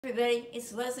Everybody,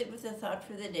 it's Leslie with a thought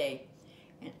for the day.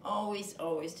 And always,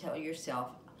 always tell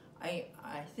yourself, I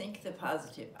think the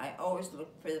positive. I always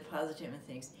look for the positive in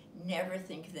things. Never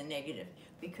think the negative.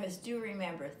 Because do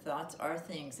remember, thoughts are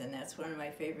things, and that's one of my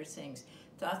favorite things.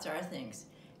 Thoughts are things.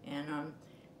 And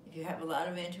if you have a lot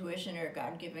of intuition or a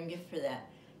God-given gift for that,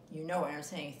 you know what I'm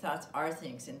saying. Thoughts are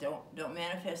things, and don't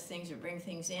manifest things or bring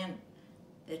things in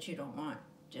that you don't want.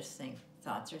 Just think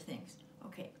thoughts are things.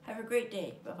 Okay, have a great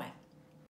day. Bye-bye.